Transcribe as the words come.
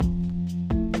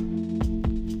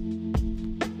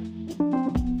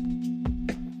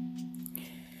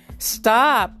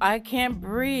Stop, I can't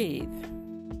breathe.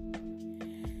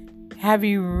 Have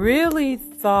you really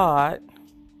thought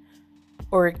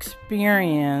or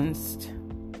experienced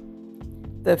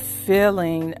the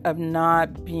feeling of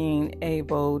not being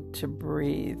able to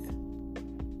breathe?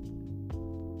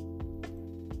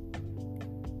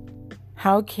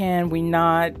 How can we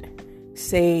not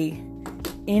say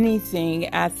anything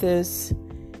at this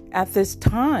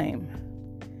time?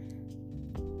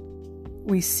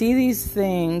 We see these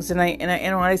things, and when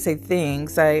I say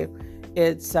things,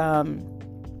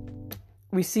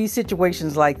 we see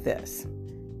situations like this,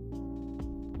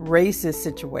 racist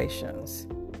situations.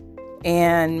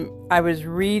 And I was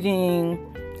reading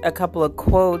a couple of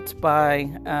quotes by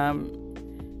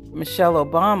Michelle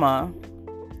Obama,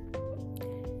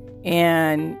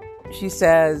 and she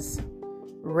says,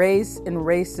 "Race and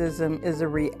racism is a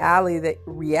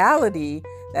reality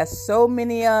that so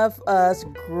many of us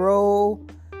grew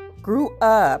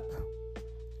up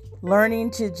learning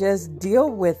to just deal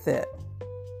with it.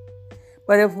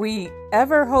 But if we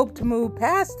ever hope to move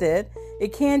past it,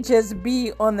 it can't just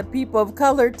be on the people of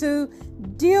color to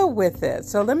deal with it."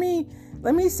 So let me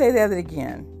say that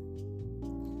again.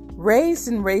 Race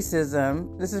and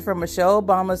racism, this is from Michelle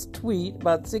Obama's tweet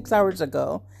about 6 hours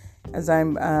ago as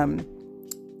I'm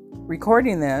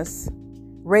recording this.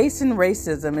 Race and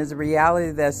racism is a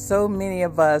reality that so many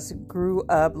of us grew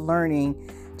up learning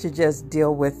to just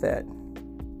deal with it.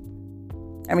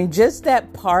 I mean, just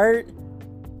that part,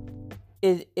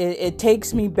 it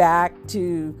takes me back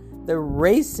to the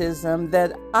racism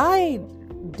that I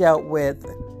dealt with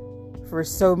for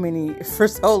so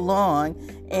long.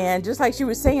 And just like she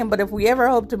was saying, but if we ever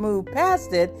hope to move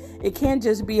past it, it can't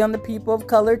just be on the people of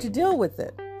color to deal with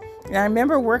it. And I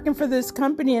remember working for this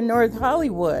company in North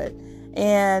Hollywood,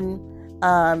 and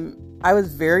I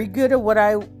was very good at what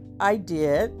I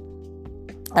did.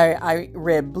 I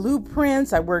read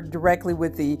blueprints. I worked directly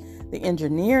with the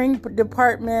engineering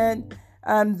department.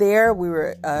 There, we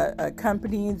were a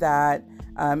company that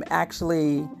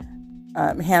actually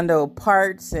handled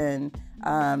parts, and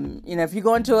if you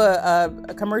go into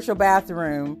a commercial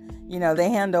bathroom, they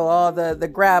handle all the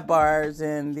grab bars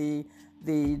and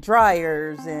the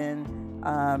dryers and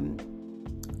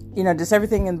just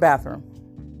everything in the bathroom.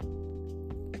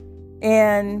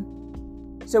 And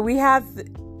so we have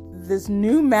this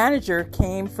new manager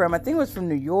came from, I think it was from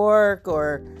New York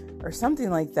or something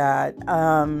like that.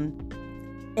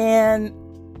 And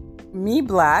me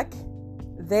black,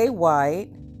 they white.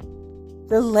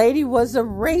 The lady was a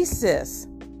racist.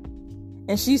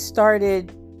 And she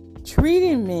started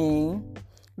treating me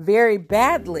very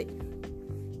badly.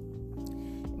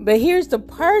 But here's the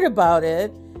part about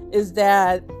it, is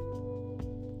that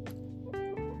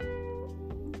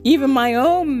even my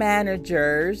own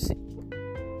managers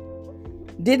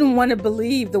didn't want to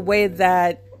believe the way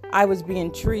that I was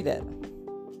being treated.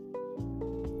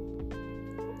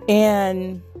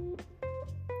 And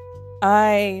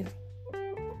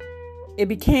it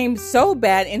became so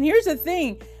bad. And here's the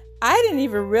thing, I didn't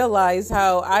even realize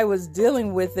how I was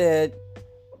dealing with it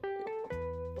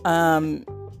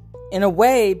in a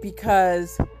way,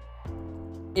 because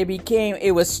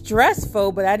it was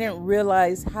stressful, but I didn't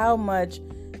realize how much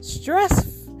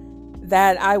stress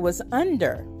that I was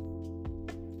under,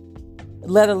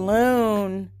 let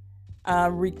alone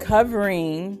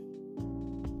recovering.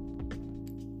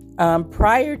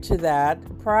 Prior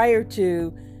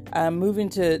to moving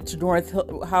to North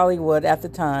Hollywood at the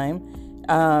time,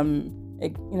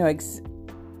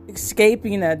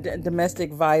 escaping a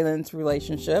domestic violence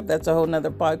relationship. That's a whole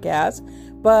nother podcast.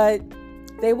 But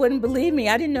they wouldn't believe me.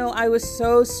 I didn't know I was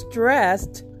so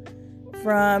stressed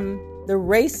from the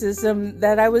racism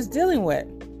that I was dealing with,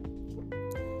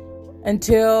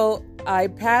 until I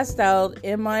passed out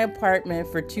in my apartment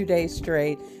for 2 days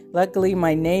straight. Luckily,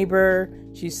 my neighbor,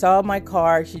 she saw my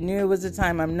car. She knew it was the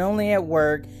time I'm normally at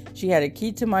work. She had a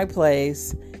key to my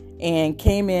place and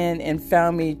came in and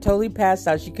found me totally passed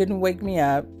out. She couldn't wake me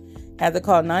up. Had to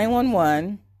call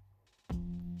 911.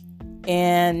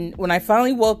 And when I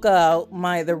finally woke up,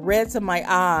 the reds of my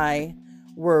eye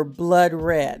were blood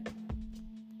red.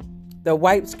 The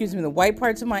white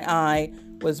parts of my eye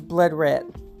was blood red.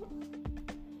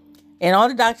 And all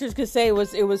the doctors could say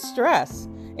was it was stress.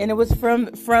 And it was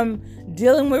from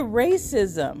dealing with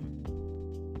racism.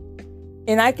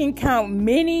 And I can count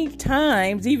many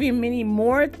times, even many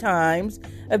more times,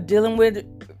 of dealing with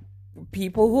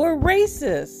people who are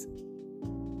racist.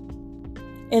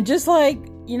 And just like,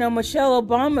 Michelle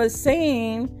Obama is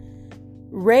saying,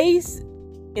 race,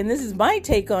 and this is my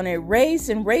take on it, race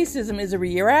and racism is a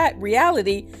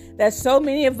reality that so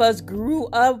many of us grew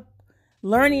up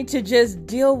learning to just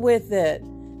deal with it.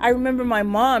 I remember my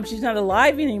mom, she's not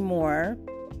alive anymore,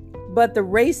 but the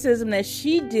racism that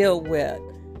she dealt with,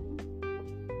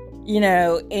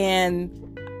 and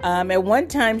at one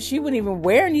time she wouldn't even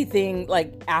wear anything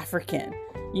like African,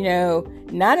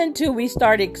 not until we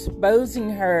started exposing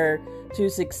her to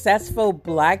successful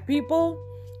Black people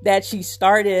that she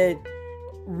started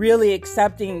really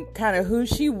accepting kind of who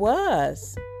she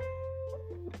was.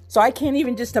 So I can't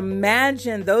even just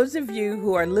imagine those of you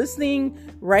who are listening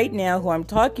right now, who I'm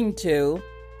talking to,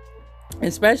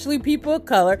 especially people of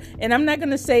color, and I'm not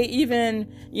going to say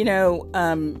even,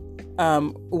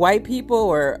 white people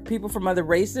or people from other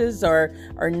races are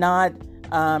not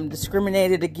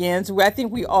discriminated against. I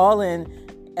think we all in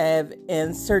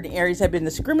certain areas have been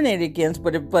discriminated against,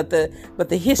 but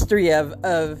the history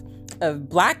of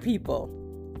Black people,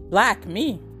 Black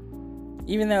me,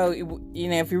 even though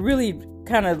if you really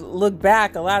kind of look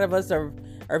back, a lot of us are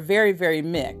very, very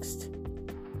mixed.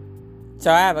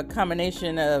 So I have a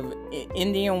combination of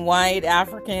Indian, white,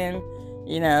 African,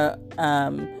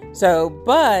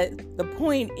 but the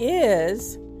point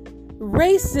is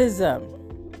racism.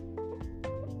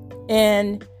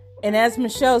 And as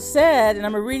Michelle said, and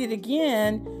I'm going to read it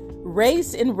again,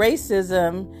 race and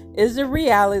racism is a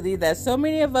reality that so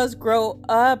many of us grow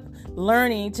up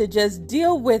learning to just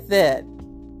deal with it.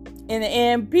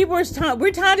 And people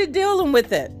we're tired of dealing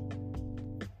with it.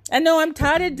 I know I'm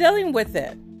tired of dealing with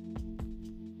it.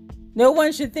 No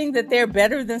one should think that they're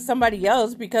better than somebody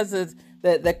else because of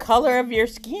the color of your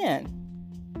skin.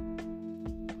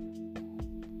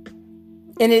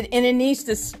 And it needs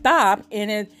to stop.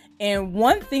 And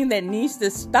one thing that needs to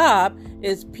stop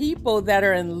is people that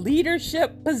are in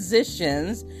leadership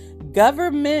positions,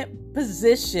 government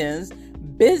positions,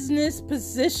 business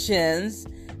positions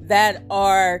that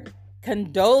are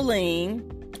condoning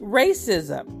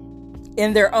racism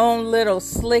in their own little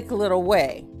slick little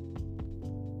way.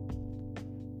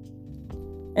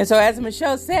 And so, as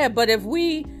Michelle said, but if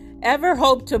we ever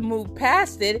hope to move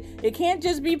past it, it can't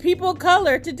just be people of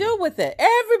color to deal with it.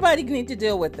 Everybody needs to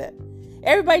deal with it.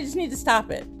 Everybody just needs to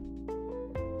stop it.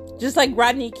 Just like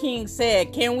Rodney King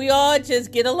said, can we all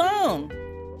just get along?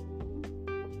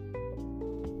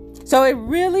 So it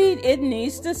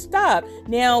needs to stop.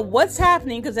 Now, what's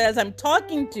happening, because as I'm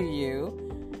talking to you,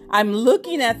 I'm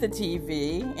looking at the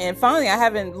TV, and finally, I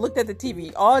haven't looked at the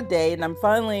TV all day, and I'm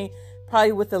finally,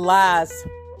 probably with the last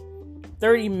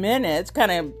 30 minutes,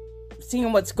 kind of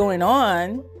seeing what's going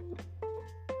on.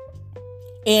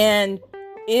 And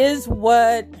is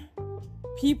what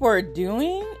people are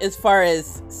doing as far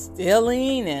as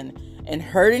stealing and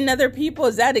hurting other people,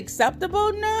 is that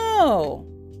acceptable? No.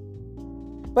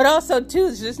 But also, too,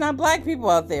 it's just not Black people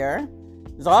out there.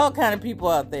 There's all kind of people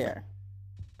out there.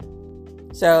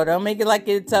 So don't make it like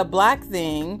it's a Black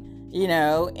thing,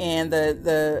 and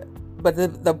the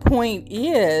point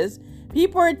is,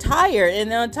 people are tired.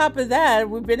 And on top of that,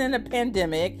 we've been in a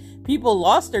pandemic. People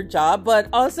lost their job, but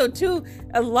also, too,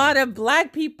 a lot of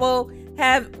Black people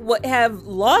have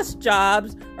lost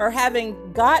jobs or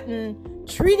haven't gotten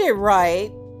treated right,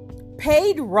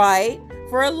 paid right,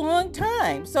 for a long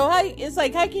time. So it's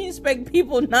like, how can you expect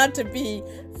people not to be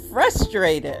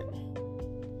frustrated?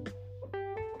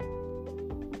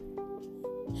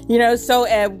 So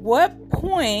at what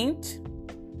point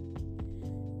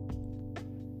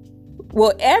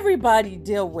will everybody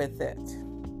deal with it?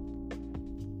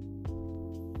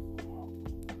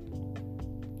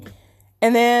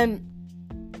 And then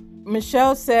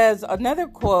Michelle says, another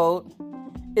quote,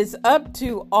 "It's up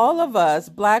to all of us,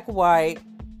 Black, white,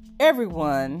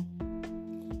 everyone,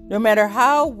 no matter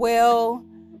how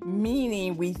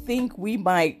well-meaning we think we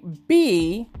might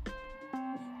be,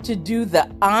 to do the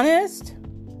honest,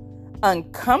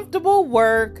 uncomfortable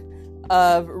work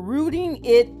of rooting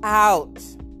it out.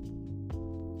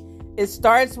 It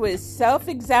starts with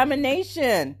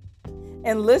self-examination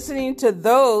and listening to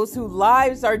those whose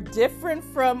lives are different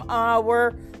from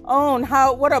our own."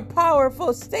 What a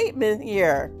powerful statement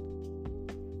here.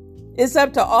 It's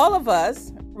up to all of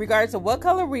us, regardless of what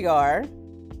color we are,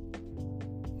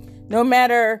 no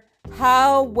matter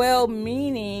how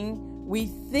well-meaning we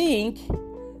think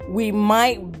we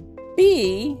might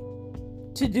be,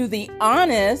 to do the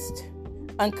honest,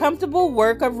 uncomfortable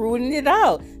work of rooting it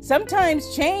out.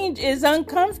 Sometimes change is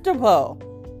uncomfortable.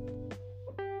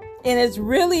 And it's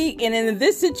really, and in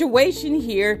this situation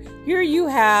here you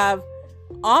have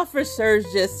officers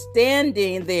just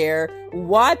standing there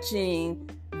watching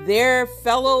their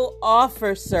fellow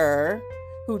officer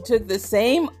who took the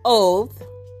same oath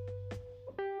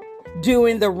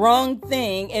doing the wrong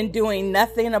thing and doing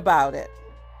nothing about it.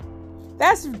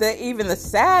 That's even the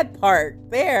sad part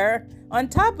there on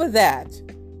top of that.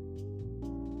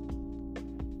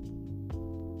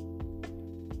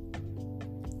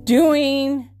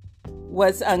 doing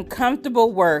what's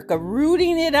uncomfortable work, of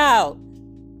rooting it out.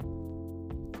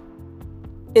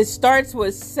 It starts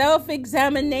with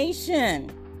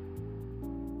self-examination.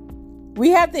 We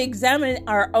have to examine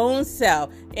our own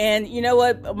self. And you know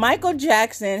what? Michael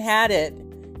Jackson had it.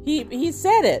 He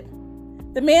said it.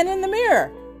 The man in the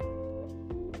mirror.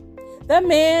 The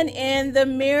man in the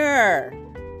mirror.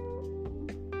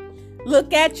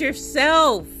 Look at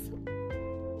yourself.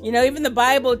 You know, even the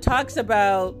Bible talks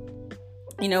about,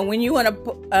 you know, when you want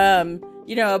to,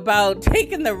 about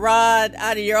taking the rod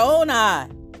out of your own eye.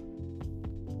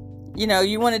 You know,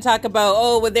 you want to talk about,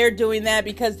 oh, well, they're doing that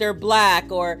because they're black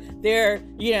or they're,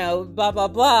 blah, blah,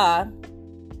 blah.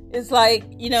 It's like,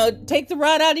 take the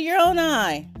rod out of your own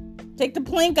eye. Take the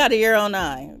plank out of your own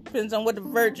eye. Depends on what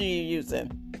virtue you're using.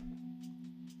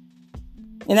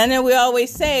 And I know we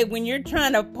always say when you're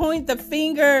trying to point the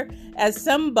finger at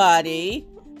somebody,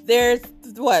 there's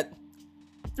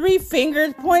 3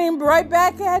 fingers pointing right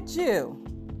back at you.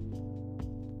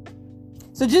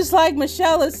 So just like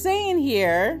Michelle is saying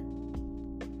here,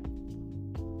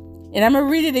 and I'm going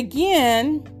to read it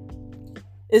again,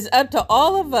 it's up to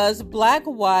all of us, black,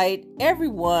 white,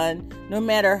 everyone, no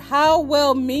matter how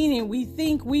well-meaning we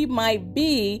think we might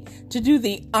be, to do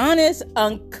the honest,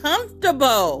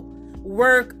 uncomfortable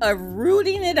work of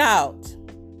rooting it out.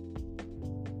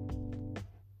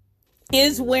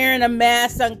 Is wearing a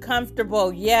mask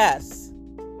uncomfortable? Yes.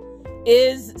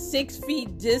 Is 6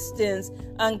 feet distance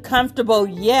uncomfortable?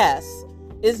 Yes.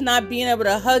 Is not being able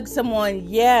to hug someone?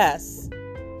 Yes.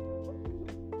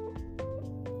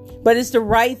 But it's the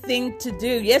right thing to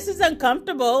do. Yes, it's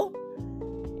uncomfortable.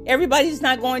 Everybody's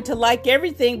not going to like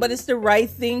everything, but it's the right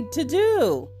thing to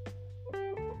do.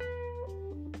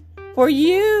 For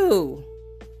you.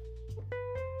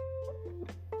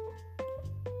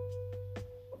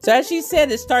 So as she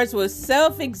said, it starts with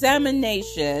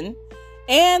self-examination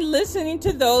and listening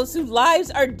to those whose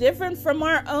lives are different from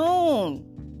our own.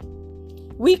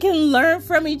 We can learn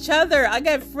from each other. I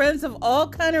got friends of all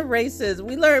kinds of races.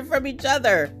 We learn from each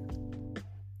other.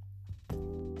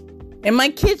 In my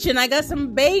kitchen, I got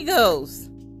some bagels.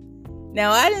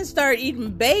 Now, I didn't start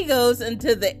eating bagels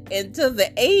until the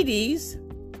 80s.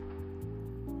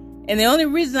 And the only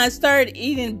reason I started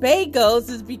eating bagels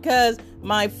is because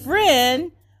my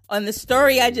friend, on the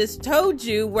story I just told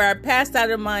you, where I passed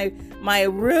out of my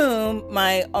room,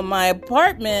 my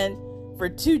apartment for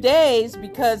 2 days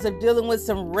because of dealing with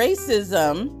some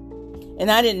racism,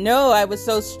 and I didn't know I was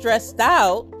so stressed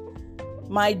out.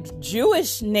 My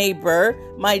Jewish neighbor,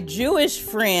 my Jewish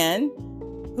friend,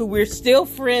 who we're still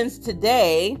friends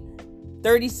today,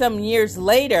 30-some years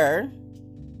later,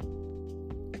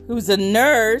 who's a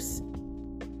nurse,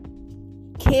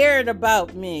 cared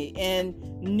about me and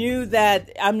knew that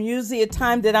I'm usually a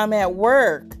time that I'm at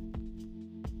work.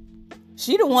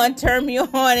 She the one turned me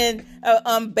on in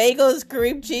bagels,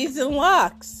 cream cheese, and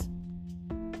lox.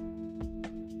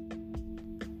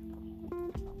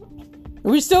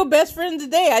 We're still best friends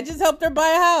today. I just helped her buy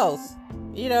a house.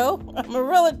 I'm a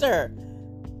realtor.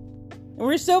 And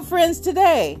we're still friends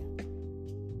today.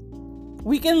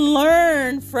 We can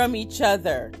learn from each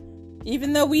other,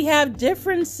 even though we have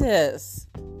differences.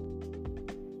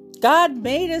 God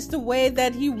made us the way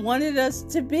that He wanted us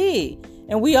to be.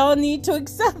 And we all need to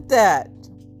accept that.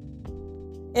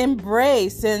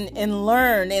 Embrace and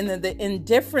learn in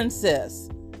differences.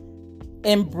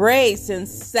 Embrace and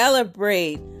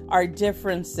celebrate our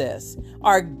differences,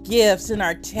 our gifts and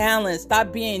our talents.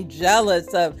 Stop being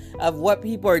jealous of what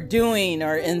people are doing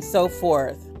and so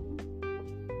forth.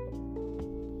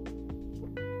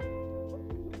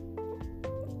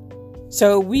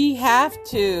 So we have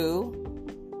to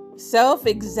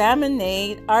self-examine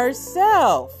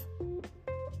ourselves.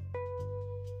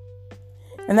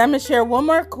 And I'm going to share one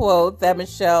more quote that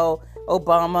Michelle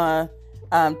Obama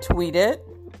tweeted.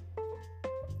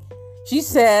 She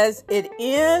says, "It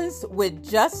ends with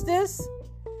justice,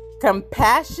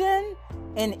 compassion,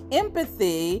 and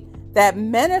empathy that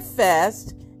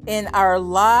manifest in our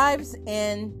lives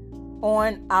and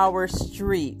on our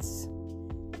streets.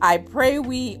 I pray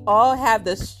we all have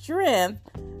the strength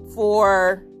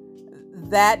for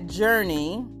that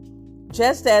journey,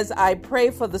 just as I pray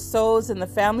for the souls and the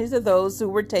families of those who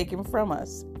were taken from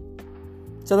us."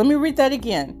 So let me read that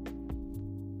again.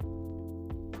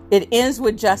 It ends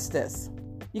with justice.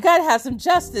 You got to have some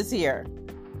justice here.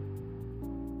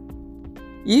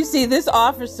 You see this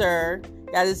officer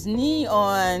got his knee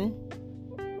on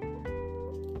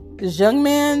this young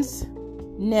man's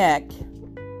neck,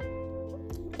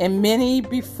 and many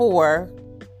before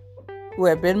who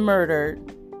have been murdered,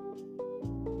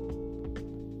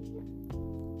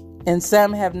 and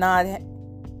some have not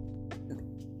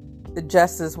the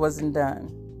justice wasn't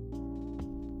done.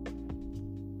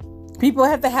 People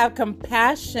have to have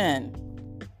compassion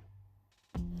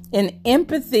and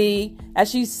empathy, as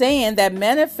she's saying, that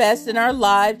manifests in our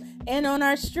lives and on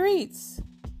our streets.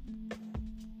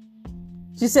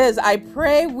 She says, I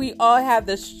pray we all have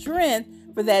the strength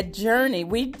for that journey.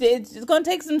 It's going to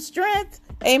take some strength.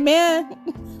 Amen.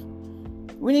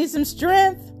 We need some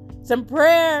strength, some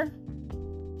prayer.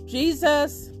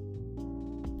 Jesus,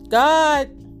 God.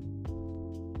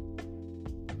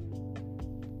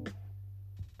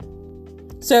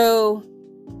 So,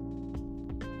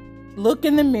 look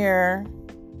in the mirror,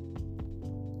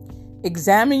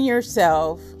 examine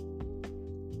yourself,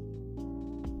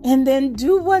 and then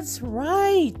do what's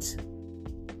right.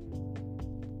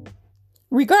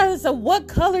 Regardless of what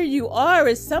color you are,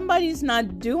 if somebody's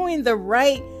not doing the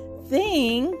right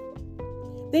thing,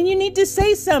 then you need to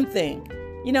say something.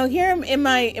 You know, here in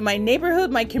my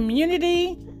neighborhood, my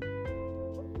community,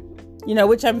 you know,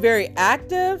 which I'm very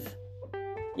active,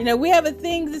 you know, we have a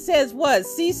thing that says what?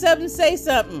 See something, say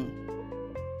something.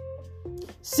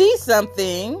 See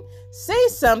something, say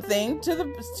something to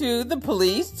the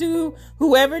police, to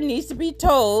whoever needs to be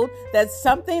told that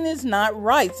something is not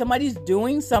right. Somebody's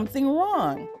doing something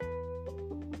wrong.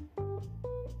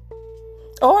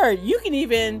 Or you can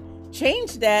even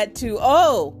change that to,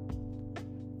 oh,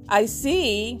 I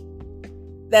see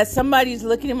that somebody's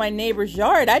looking in my neighbor's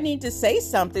yard. I need to say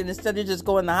something instead of just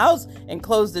go in the house and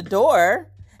close the door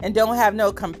and don't have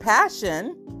no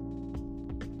compassion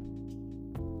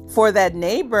for that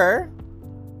neighbor.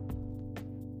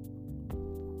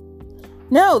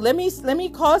 No, let me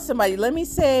call somebody. Let me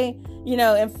say, you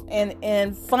know,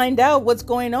 and find out what's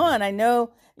going on. I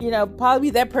know, you know, probably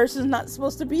that person's not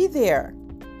supposed to be there.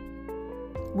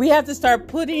 We have to start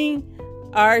putting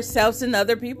ourselves in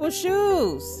other people's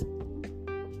shoes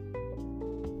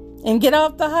and get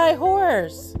off the high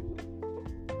horse.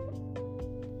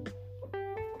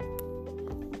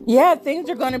 Yeah, things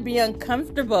are going to be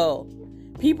uncomfortable.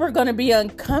 People are going to be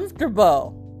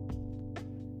uncomfortable.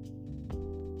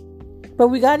 But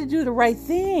we got to do the right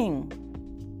thing.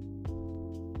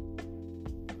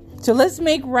 So let's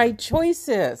make right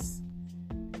choices.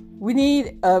 We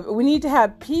need to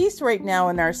have peace right now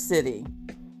in our city.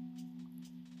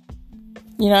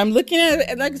 You know, I'm looking at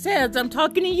it, like I said, I'm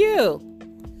talking to you.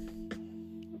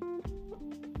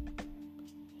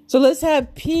 So let's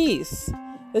have peace.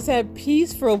 Let's have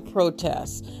peaceful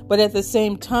protests. But at the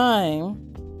same time,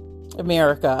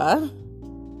 America,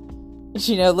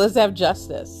 you know, let's have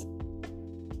justice,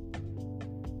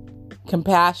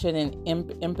 compassion,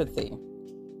 and empathy.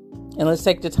 And let's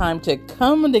take the time to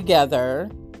come together,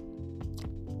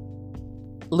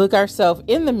 look ourselves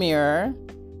in the mirror,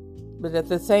 but at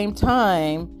the same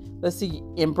time, let's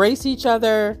embrace each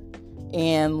other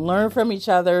and learn from each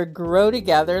other, grow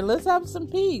together. Let's have some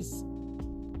peace.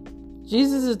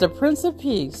 Jesus is the Prince of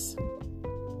Peace.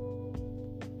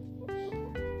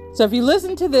 So if you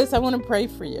listen to this, I want to pray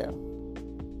for you.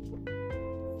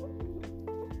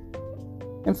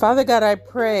 And Father God, I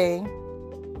pray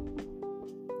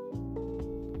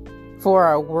for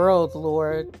our world,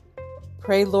 Lord.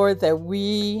 Pray, Lord, that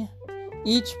we,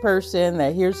 each person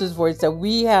that hears His voice, that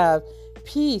we have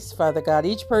peace, Father God.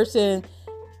 Each person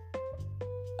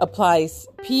applies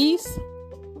peace,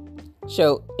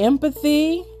 show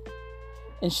empathy,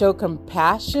 and show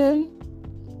compassion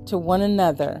to one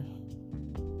another.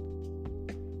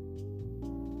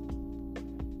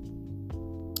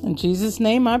 In Jesus'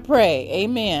 name I pray.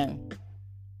 Amen.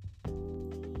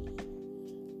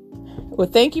 Well,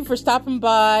 thank you for stopping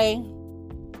by.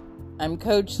 I'm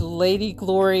Coach Lady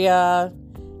Gloria.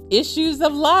 Issues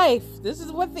of life. This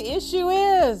is what the issue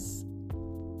is.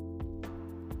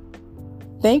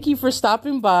 Thank you for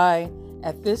stopping by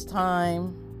at this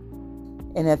time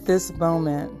and at this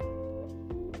moment.